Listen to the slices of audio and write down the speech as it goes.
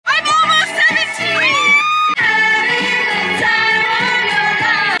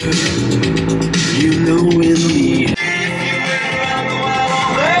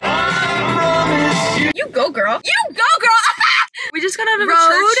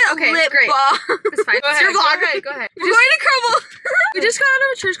Okay, lip great. balm. It's fine. Go ahead. Go ahead. We're going to Crumble. We just got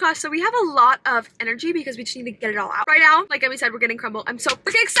out of a church class, so we have a lot of energy because we just need to get it all out. Right now, like Emmy said, we're getting Crumble. I'm so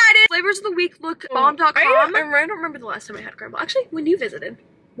freaking excited. Flavors of the week look bomb.com. I don't remember the last time I had Crumble. Actually, when you visited.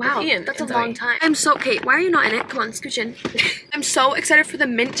 Wow, Ian that's a and long Zoe. time. I'm so, Kate, why are you not in it? Come on, scooch in. I'm so excited for the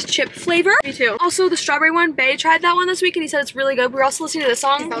mint chip flavor. Me too. Also, the strawberry one, Bae tried that one this week and he said it's really good. We're also listening to the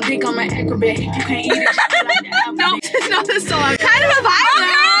song. Don't think on my acrobat. You can't eat it. No, it's not the song. Kind of a vibe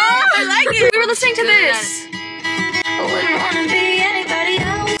though. I like it. We were listening to this.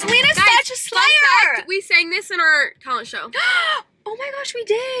 Selena's such a slayer. We sang this in our talent show. Oh my gosh, we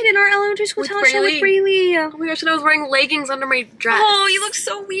did in our elementary school With talent show with Braylee. Oh my gosh, and I was wearing leggings under my dress. Oh, you look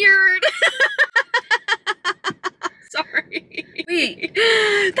so weird. Sorry. Wait,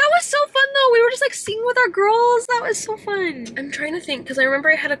 that was so fun though. We were just like singing with our girls. That was so fun. I'm trying to think because I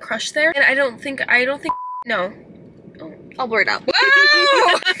remember I had a crush there, and I don't think no. I'll blur it out. Whoa!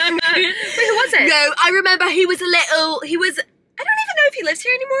 Wait, who was it? No, I remember he was I don't even know if he lives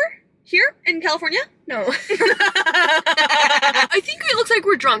here anymore. Here in California? No. I think it looks like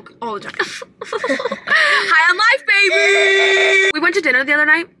we're drunk all the time. High on life, baby. We went to dinner the other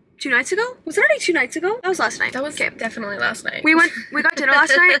night. 2 nights ago? Was it already 2 nights ago? That was last night. That was definitely last night. We got dinner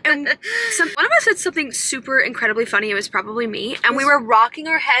last night, and one of us said something super incredibly funny. It was probably me, and we were rocking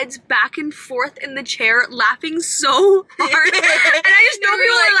our heads back and forth in the chair, laughing so hard. And I just know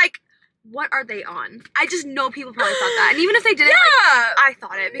people are like, what are they on? I just know people probably thought that, and even if they didn't, like, I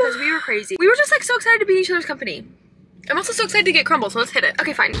thought it because we were crazy. We were just like so excited to be in each other's company. I'm also so excited to get Crumble, so let's hit it.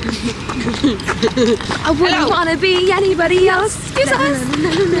 Okay, fine. I wouldn't want to be anybody else. Excuse us.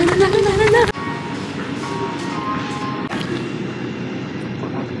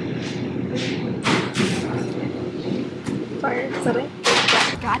 Fire, is that it?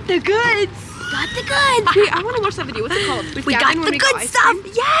 Got the goods. Got the goods. Wait, I want to watch that video. What's it called? We got the good stuff.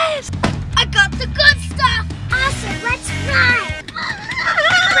 Yes. I got the good stuff. Awesome. Let's fly.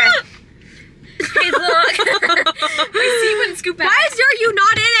 Hey, look. My seat wouldn't scoop out. Why is you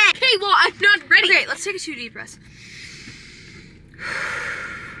not in it? Hey, well, I'm not ready. Okay, let's take a 2 deep breaths.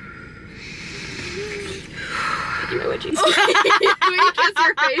 Give me my wedgies. Wait, you kiss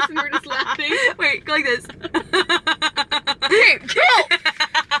your face and we're just laughing. Wait, go like this. Hey, chill.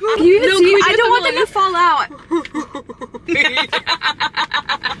 Can you even No, see? can we I get don't the want them to fall out.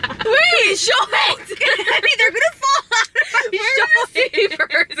 Wait, show it. They're gonna fall out. When we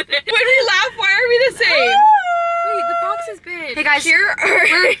laugh, why are we the same? Wait, the box is big. Hey guys, we're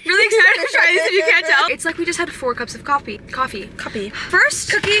really excited to try this if you can't tell. It's like we just had 4 cups of coffee. First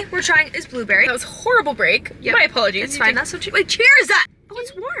cookie we're trying is blueberry. That was a horrible break. Yep. My apologies. It's fine, that's what you- Wait, cheers! Oh,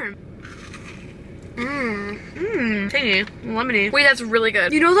 it's warm. Tangy, lemony. Wait, that's really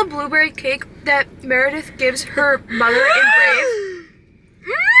good. You know the blueberry cake that Meredith gives her mother in Brave?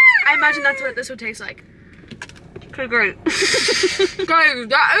 I imagine that's what this would taste like. Okay, great. Guys,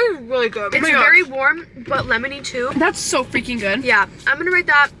 that is really good. It's very warm, but lemony too. That's so freaking good. Yeah, I'm gonna rate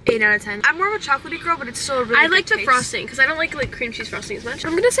that 8 out of 10. I'm more of a chocolatey girl, but it's still a really I good like the taste. frosting because I don't like cream cheese frosting as much.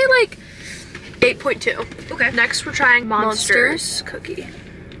 I'm gonna say like 8.2. Okay. Next, we're trying Monsters cookie.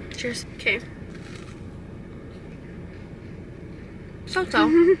 Cheers. Okay. So.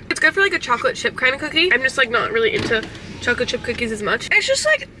 It's good for like a chocolate chip kind of cookie. I'm just like not really into chocolate chip cookies as much. It's just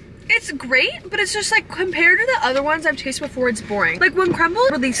like, it's great, but it's just like compared to the other ones I've tasted before, it's boring. Like when Crumble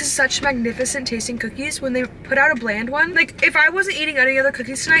releases such magnificent tasting cookies, when they put out a bland one, like if I wasn't eating any other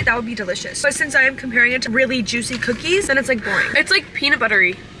cookies tonight, that would be delicious. But since I am comparing it to really juicy cookies, then it's like boring. It's like peanut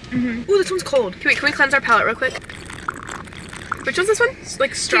buttery. Ooh, this one's cold. Wait, can we cleanse our palate real quick? Which one's this one? It's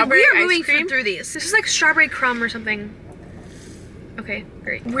like strawberry we are ice moving cream. through these. This is like strawberry crumb or something. Okay,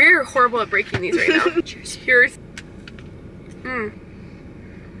 great. We're horrible at breaking these right now. Cheers.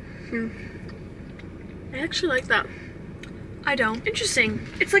 I actually like that. I don't. Interesting.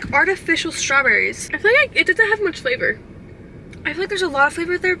 It's like artificial strawberries. I feel like it doesn't have much flavor. I feel like there's a lot of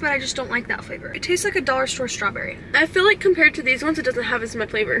flavor there, but I just don't like that flavor. It tastes like a dollar store strawberry. I feel like compared to these ones, it doesn't have as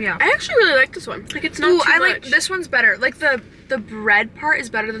much flavor. Yeah. I actually really like this one. Like it's not too I much. like this one's better. Like the bread part is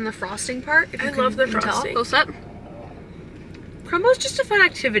better than the frosting part. If I you love the can tell. frosting. Close up. Crumble's just a fun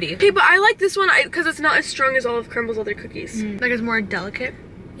activity. Okay, but I like this one because it's not as strong as all of Crumble's other cookies. Like it's more delicate.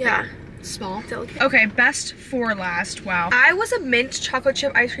 Yeah. Small. Delicate. Okay, best for last. Wow. I was a mint chocolate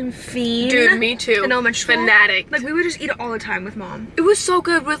chip ice cream fiend. Dude, me too. In elementary school. Fanatic. Like we would just eat it all the time with mom. It was so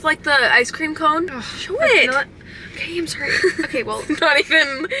good with like the ice cream cone. Ugh, Show like, it. you know what? Okay, I'm sorry. Okay, well. Not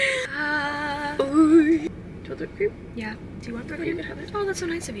even. Ooh. Do you want the cream? Yeah. Do you want the You cream? can have it. Oh, that's so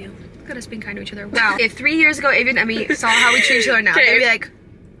nice of you. Look at us being kind to each other. Wow. If 3 years ago, Avia and Emmy saw how we treat each other now, Okay. they'd be like.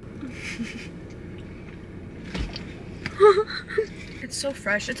 It's so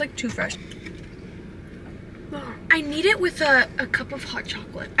fresh. It's like too fresh. I need it with a cup of hot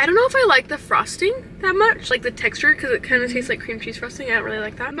chocolate. I don't know if I like the frosting that much, like the texture, because it kind of tastes like cream cheese frosting. I don't really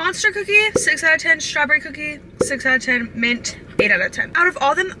like that. Monster cookie, 6 out of 10. Strawberry cookie, 6 out of 10. Mint, 8 out of 10. Out of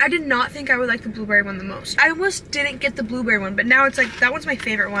all of them, I did not think I would like the blueberry one the most. I almost didn't get the blueberry one, but now it's like, that one's my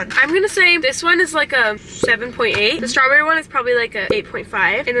favorite one. I'm gonna say this one is like a 7.8. The strawberry one is probably like a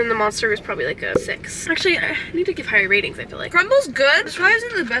 8.5. And then the monster is probably like a 6. Actually, I need to give higher ratings, I feel like. Crumble's good. This probably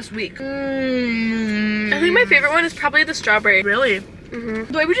isn't the best week. I think my favorite one is probably the strawberry. Really?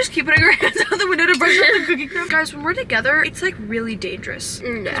 Mm-hmm. Why we just keep putting our hands out the window to brush out the cookie crumb? Guys, when we're together, it's like really dangerous.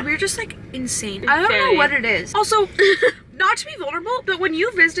 Yeah. We're just like insane. I don't know what it is. Also, not to be vulnerable, but when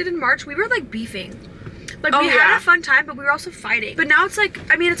you visited in March, we were like beefing. Like we had a fun time, but we were also fighting. But now it's like,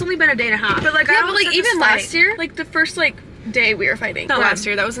 I mean, it's only been a day and a half. But like, yeah, but like even last year, like the first like day we were fighting. Not last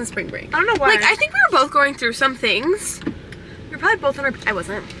year, that was in spring break. I don't know why. Like I think we were both going through some things. We were probably both on our. I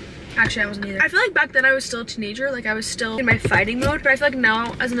wasn't. Actually, I wasn't either. I feel like back then I was still a teenager, like I was still in my fighting mode, but I feel like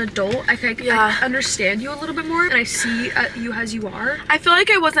now as an adult, I understand you a little bit more and I see you as you are. I feel like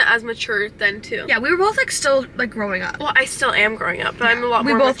I wasn't as mature then too. Yeah, we were both like still like growing up. Well, I still am growing up, but I'm a lot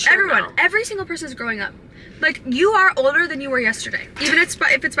more mature now. Every single person is growing up. Like, you are older than you were yesterday. Even if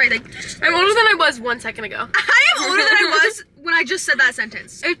it's by like... I'm older than I was 1 second ago. I am older than I was when I just said that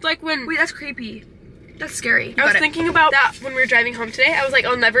sentence. It's like when... Wait, that's creepy. That's scary. I was thinking about that when we were driving home today. I was like,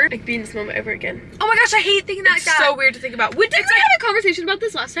 I'll never like be in this moment ever again. Oh my gosh, I hate thinking like that. It's so weird to think about. Didn't we have a conversation about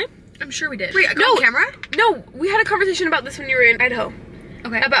this last time? I'm sure we did. Wait, no camera? No, we had a conversation about this when you were in Idaho.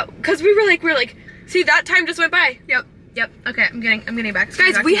 Okay. Because we were like, see, that time just went by. Yep. Okay, I'm getting back.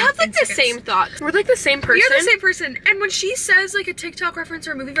 Guys, we have like the same thoughts. We're like the same person. You're the same person. And when she says like a TikTok reference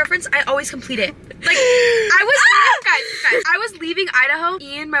or a movie reference, I always complete it. Like I was guys, I was leaving Idaho.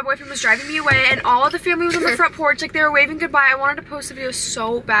 Ian, my boyfriend, was driving me away, and all of the family was on the front porch, like they were waving goodbye. I wanted to post the video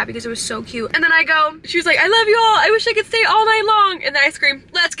so bad because it was so cute. And then I go, she was like, I love you all. I wish I could stay all night long. And then I scream,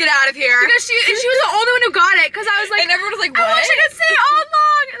 let's get out of here. Because she was the only one who got it. Because I was like, and everyone was like, what? I wish I could stay all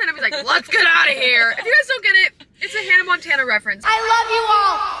long. And then I was like, let's get out of here. If you guys don't get it, it's a Hannah Montana reference. I love you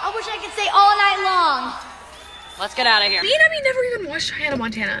all. I wish I could stay all night long. Let's get out of here. Me and Abby never even watched Hannah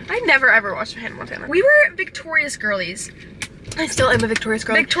Montana. I never ever watched Hannah Montana. We were Victorious girlies. I still am a Victorious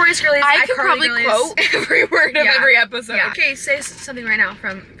girl. Victorious girlies. I could probably quote every word of every episode. Yeah. Okay, say something right now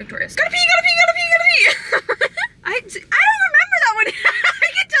from Victorious. Gotta pee, gotta pee, gotta pee, gotta pee. I don't remember that one. I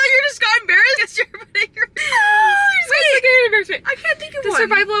can tell you just got embarrassed because you're putting your... Wait, I can't think of the one.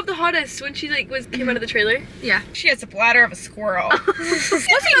 Survival of the Hottest, when she like came out of the trailer. Yeah. She has the bladder of a squirrel. What's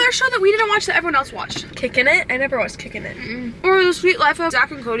another show that we didn't watch that everyone else watched? Kicking It? I never watched Kicking It. Or The Sweet Life of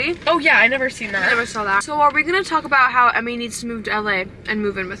Zach and Cody. Oh yeah, I never seen that. I never saw that. So are we gonna talk about how Emmy needs to move to LA and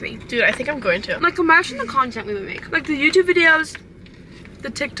move in with me? Dude, I think I'm going to. Like, imagine the content we would make. Like the YouTube videos, the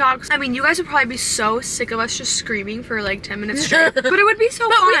TikToks. I mean, you guys would probably be so sick of us just screaming for like 10 minutes straight. But it would be so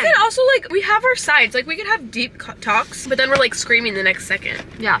fun. But we could also like, we have our sides. Like we could have deep talks, but then we're like screaming the next second.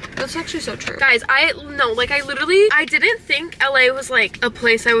 Yeah, that's actually so true. Guys, I didn't think LA was like a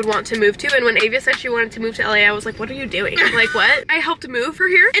place I would want to move to. And when Avia said she wanted to move to LA, I was like, what are you doing? Like what? I helped move her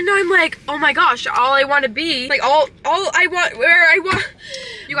here. And now I'm like, oh my gosh, all I want to be, like all I want, where I want,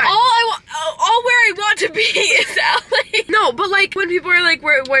 you got all where I want to be is LA. No, but like when people are like,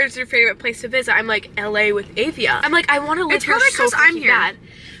 where's your favorite place to visit? I'm like, LA with Avia. I'm like, I want to live here so I'm here. Bad.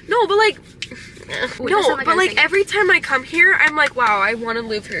 No, but like, every time I come here, I'm like, wow, I want to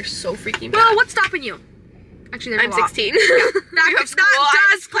live here so freaking bad. Well, what's stopping you? Actually, I'm 16. Yeah, that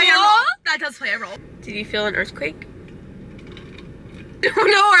does play a role. That does play a role. Did you feel an earthquake? Oh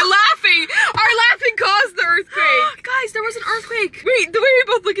no, our laughing caused the earthquake. Guys, there was an earthquake. Wait, the way we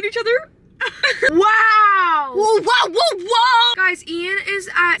both look at each other? Wow! Whoa! Guys, Ian is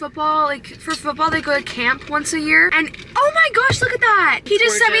at football, like, for football they go to camp once a year, and oh my gosh, look at that! He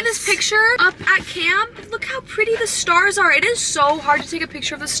just sent me this picture up at camp. Look how pretty the stars are. It is so hard to take a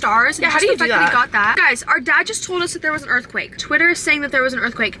picture of the stars. Yeah, how do you do that? He got that. Guys, our dad just told us that there was an earthquake. Twitter is saying that there was an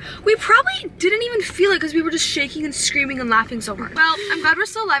earthquake. We probably didn't even feel it because we were just shaking and screaming and laughing so hard. Well, I'm glad we're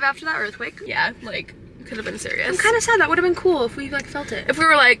still alive after that earthquake. Yeah, like, could have been serious. I'm kind of sad. That would have been cool if we like felt it. If we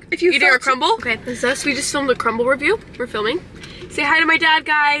were like, if you eating our crumble. Okay, this is us. We just filmed a crumble review. We're filming. Say hi to my dad,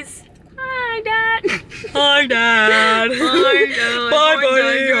 guys. Hi, Dad. Hi, Dad. Hi, Dad. Bye,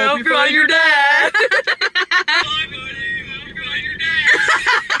 buddy. Hope you find your dad. Bye, buddy. Hope you find your dad.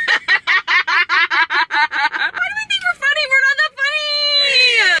 Why do we think we're funny? We're not that funny.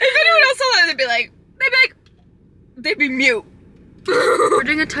 If anyone else saw that, they'd be mute. We're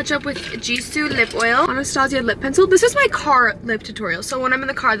doing a touch-up with Jisoo lip oil, Anastasia lip pencil. This is my car lip tutorial, so when I'm in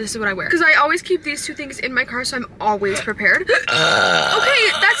the car, this is what I wear. Because I always keep these two things in my car, so I'm always prepared. Oh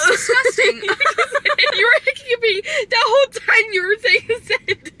disgusting. You were hiccuping the whole time you were saying the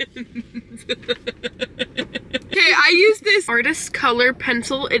sentence. Okay, I use this artist color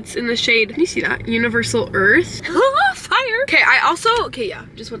pencil. It's in the shade, can you see that? Universal Earth. Fire. Okay, I also, yeah,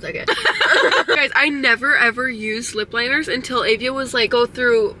 just 1 second. Guys, I never ever use lip liners until Avia was like, go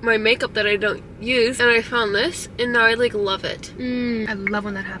through my makeup that I don't use, and I found this, and now I like love it. I love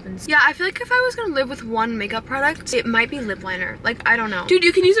when that happens. Yeah, I feel like if I was gonna live with one makeup product, it might be lip liner. Like, I don't know. Dude,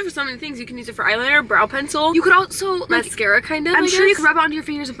 you can use it for so many things. You can use it for eyeliner, brow pencil. You could also, like, mascara kind of, I'm sure you could rub it onto your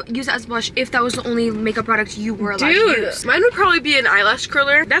fingers and use it as a blush if that was the only makeup product you were allowed to use. Mine would probably be an eyelash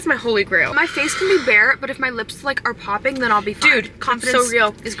curler. That's my holy grail. My face can be bare, but if my lips like are popping, then I'll be fine. Dude, confidence so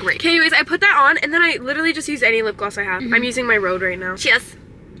real. is great. Okay, anyways, I put that on, and then I literally just use any lip gloss I have. I'm using my Rhode right now. Cheers.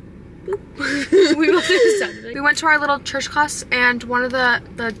 We both did the same thing. We went to our little church class, and one of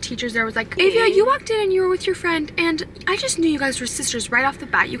the teachers there was like, Avia, you walked in and you were with your friend, and I just knew you guys were sisters right off the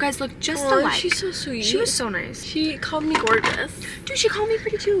bat. You guys look just alike. She's so sweet. She was so nice. She called me gorgeous. Dude, she called me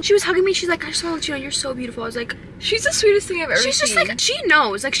pretty too. She was hugging me. She's like, I just want to let you know you're so beautiful. I was like, she's the sweetest thing I've ever seen. She's just like, she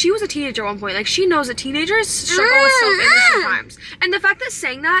knows. Like, she was a teenager at one point. Like, she knows that teenagers struggle with self-image sometimes. And the fact that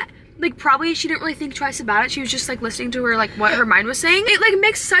saying that, like, probably she didn't really think twice about it. She was just like listening to her, like, what her mind was saying. It like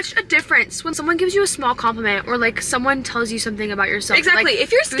makes such a difference when someone gives you a small compliment, or like someone tells you something about yourself. Exactly. Like,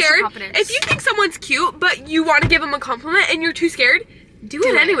 if you're scared, if you think someone's cute but you want to give them a compliment and you're too scared, do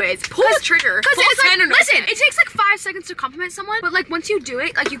it anyways. Pull the trigger. Because it's like, listen, it takes like 5 seconds to compliment someone, but like once you do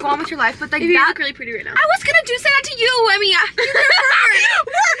it, like you go on with your life. But like, you look really pretty right now. I was gonna say that to you. I mean,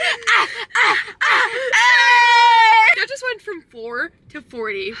 I just went from 4 to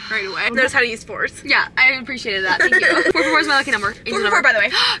 40 right away. Notice how to use 4s. Yeah, I appreciated that. Thank you. 4 is my lucky number. 4 by the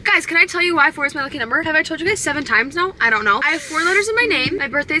way. Guys, can I tell you why 4 is my lucky number? Have I told you guys 7 times now? I don't know. I have 4 letters in my name. My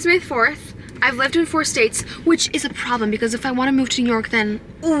birthday's May 4th. I've lived in 4 states, which is a problem because if I want to move to New York, then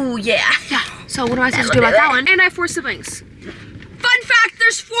ooh yeah. So what am I supposed to do about that one? And I have 4 siblings. Fun fact: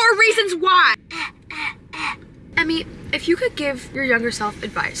 there's 4 reasons why. Emmy, if you could give your younger self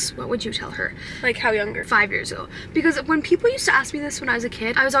advice, what would you tell her? Like how younger? 5 years ago. Because when people used to ask me this when I was a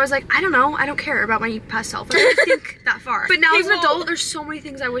kid, I was always like, I don't know, I don't care about my past self. I don't think that far. But now as an adult, there's so many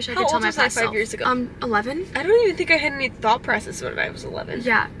things I wish I could tell my past self. 5 years ago? 11. I don't even think I had any thought process when I was 11.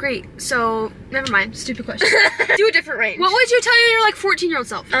 Yeah, great. So, never mind. Stupid question. Do a different range. What would you tell your like 14-year-old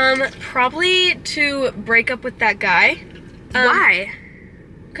self? Probably to break up with that guy. Why?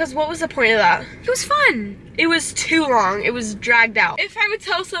 Because what was the point of that? It was fun. It was too long. It was dragged out. If I would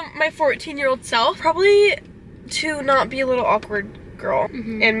tell my 14-year-old self, probably to not be a little awkward girl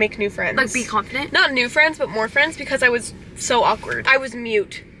and make new friends. Like be confident? Not new friends, but more friends, because I was so awkward. I was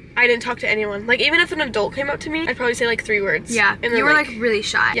mute. I didn't talk to anyone. Like, even if an adult came up to me, I'd probably say like 3 words. Yeah, and you were like really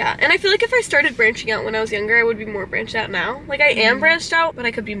shy. Yeah, and I feel like if I started branching out when I was younger, I would be more branched out now. Like, I am branched out, but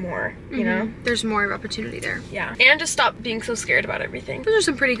I could be more, you know? There's more opportunity there. Yeah, and just stop being so scared about everything. Those are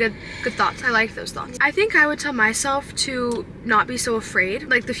some pretty good thoughts. I like those thoughts. I think I would tell myself to not be so afraid.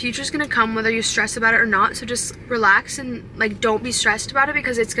 Like, the future's gonna come whether you stress about it or not, so just relax and like don't be stressed about it,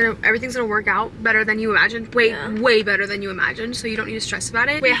 because everything's gonna work out better than you imagined. Way better than you imagined, so you don't need to stress about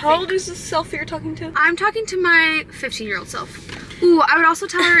it. Wait, how old is this self that you're talking to? I'm talking to my 15-year-old self. Ooh, I would also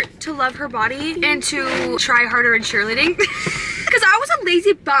tell her to love her body and to try harder in cheerleading. Because I was a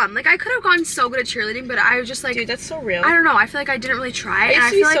lazy bum. Like, I could have gone so good at cheerleading, but I was just like... Dude, that's so real. I don't know. I feel like I didn't really try. I used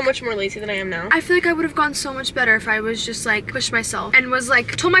to be so much more lazy than I am now. I feel like I would have gone so much better if I was just, like, pushed myself and was,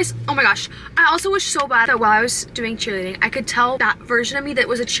 like, told myself... Oh, my gosh. I also wish so bad that while I was doing cheerleading, I could tell that version of me that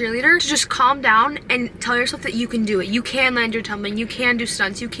was a cheerleader to just calm down and tell yourself that you can do it. You can land your tumbling. You can do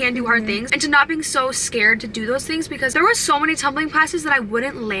stunts. You can do hard things. And to not being so scared to do those things, because there were so many tumbling passes that I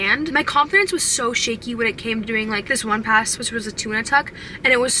wouldn't land. My confidence was so shaky when it came to doing, like, this one pass, which was a 2 and a tuck. And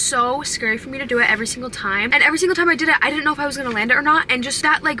it was so scary for me to do it every single time. And every single time I did it, I didn't know if I was gonna land it or not. And just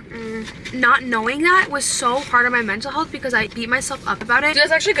that, like, not knowing that was so hard on my mental health because I beat myself up about it.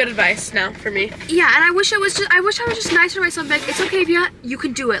 That's actually good advice now for me. Yeah, and I wish I was just nicer to myself. Like, it's okay, Avia, you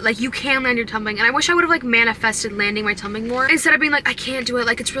can do it. Like, you can land your tumbling. And I wish I would have, like, manifested landing my tumbling more instead of being like, I can't do it.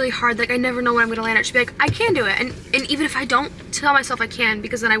 Like, it's really hard. Like, I never know when I'm gonna land it. She'd be like, I can do it. And even if I don't, tell myself I can,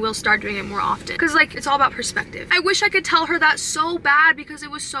 because then I will start doing it more often. Because, like, it's all about perspective. I wish I could tell her that so bad because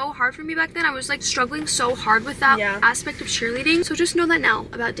it was so hard for me back then. I was like struggling so hard with that aspect of cheerleading. So just know that now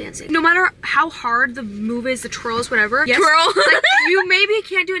about dancing. No matter how hard the move is, the twirls, whatever. Yes, twirl. Like, you maybe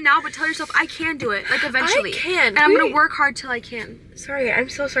can't do it now, but tell yourself I can do it. Like, eventually. I can. And I'm gonna work hard till I can. Sorry, I'm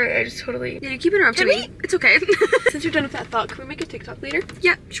so sorry. I just totally... Yeah, you keep interrupting me. It's okay. Since you're done with that thought, can we make a TikTok later?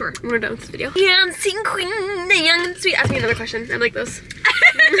 Yeah, sure. When we're done with this video. Dancing queen, the young and sweet. Ask me another question. I like those.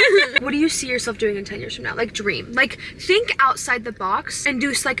 What do you see yourself doing in 10 years from now? Like, dream. Like, think outside the box and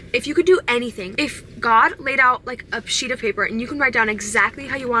do, like, if you could do anything. If God laid out, like, a sheet of paper and you can write down exactly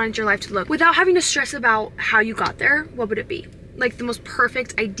how you wanted your life to look without having to stress about how you got there, what would it be? Like, the most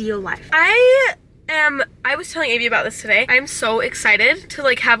perfect, ideal life. I was telling Avia about this today. I'm so excited to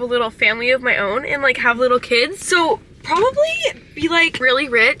like have a little family of my own and like have little kids. So probably be like really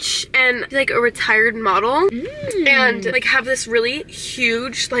rich and be like a retired model and like have this really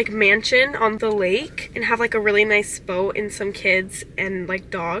huge like mansion on the lake and have like a really nice boat and some kids and like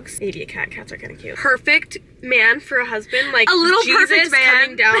dogs. Maybe a cat. Cats are kind of cute. Perfect man for a husband. Like a little Jesus perfect man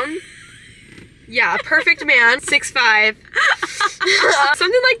coming down. Yeah, perfect man, 6'5".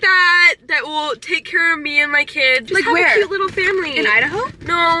 Something like that will take care of me and my kid. Just like have where? a cute little family. In Idaho?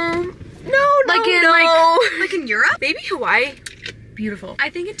 No, Like in no. like in Europe? Maybe Hawaii. Beautiful. I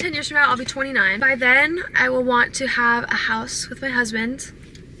think in 10 years from now I'll be 29. By then I will want to have a house with my husband.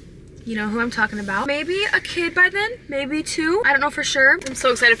 You know who I'm talking about. Maybe a kid by then, maybe 2. I don't know for sure. I'm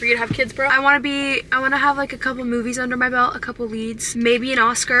so excited for you to have kids, bro. I want to have like a couple movies under my belt, a couple leads, maybe an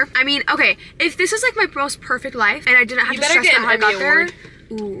Oscar. I mean, okay, if this is like my most perfect life and I didn't have to stress about how I got there.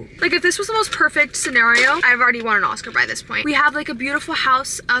 Ooh. Like if this was the most perfect scenario, I've already won an Oscar by this point. We have like a beautiful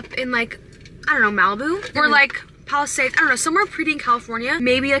house up in like, I don't know, Malibu or like Palisades, I don't know, somewhere pretty in California.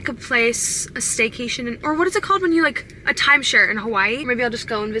 Maybe like a place, a staycation, or what is it called when you like a timeshare in Hawaii? Maybe I'll just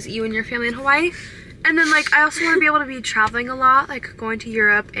go and visit you and your family in Hawaii. And then like I also want to be able to be traveling a lot, like going to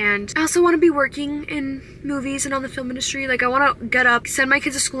Europe, and I also want to be working in movies and on the film industry. Like I want to get up, send my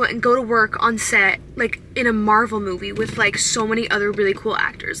kids to school and go to work on set, like in a Marvel movie with like so many other really cool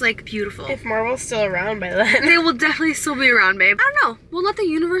actors. Like beautiful. If Marvel's still around by then. They will definitely still be around, babe. I don't know. We'll let the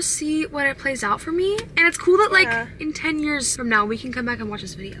universe see what it plays out for me. And it's cool that like in 10 years from now we can come back and watch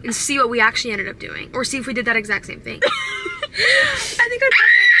this video and see what we actually ended up doing, or see if we did that exact same thing. I think I'd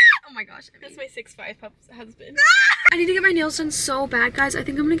oh my gosh. That's my 6'5" husband. I need to get my nails done so bad, guys. I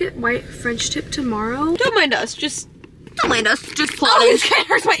think I'm gonna get white French tip tomorrow. Don't mind us, just Don't mind us, just plotting. Oh, okay,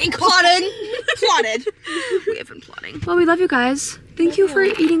 here's my ink. Plotting. plotted. We have been plotting. Well, we love you guys. Thank you for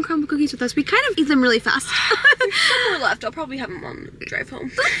eating crumble cookies with us. We kind of eat them really fast. Some more left. I'll probably have them on the drive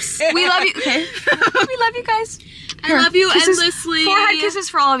home. Oops. We love you. Okay. We love you guys. I love you kisses, endlessly. Forehead kisses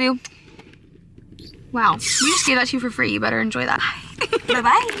for all of you. Wow. We just gave that to you for free. You better enjoy that.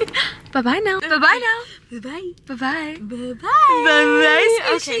 Bye-bye. Bye-bye now. Bye-bye now. Bye-bye. Bye-bye. Bye-bye. Bye-bye,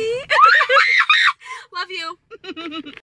 Squishy. Okay. Love you.